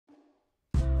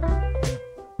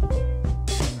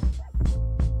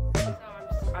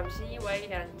Way,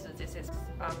 and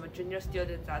I'm a junior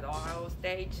student at Ohio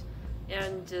State.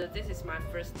 And this is my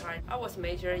first time. I was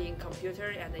majoring in computer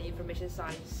and information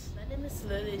science. My name is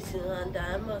Lily Xin, and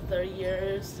I'm a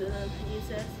third-year student in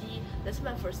UCSD. This is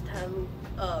my first time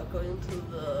going to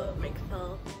the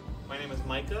MakeOHI. My name is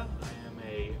Micah. I am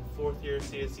a fourth-year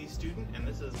CSE student, and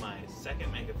this is my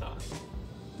second MakeOHI.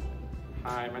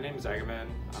 Hi, my name is Agaman.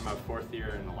 I'm a fourth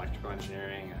year in electrical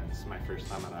engineering, and this is my first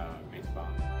time at a MakeOHI.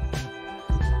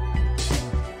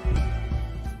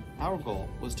 Our goal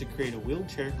was to create a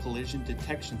wheelchair collision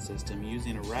detection system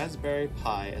using a Raspberry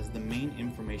Pi as the main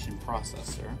information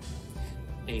processor,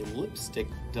 a lipstick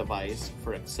device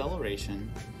for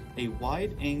acceleration, a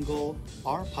wide-angle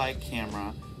RPi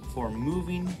camera for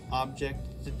moving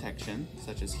object detection,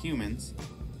 such as humans,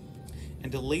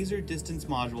 and a laser distance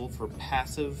module for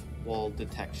passive wall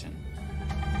detection.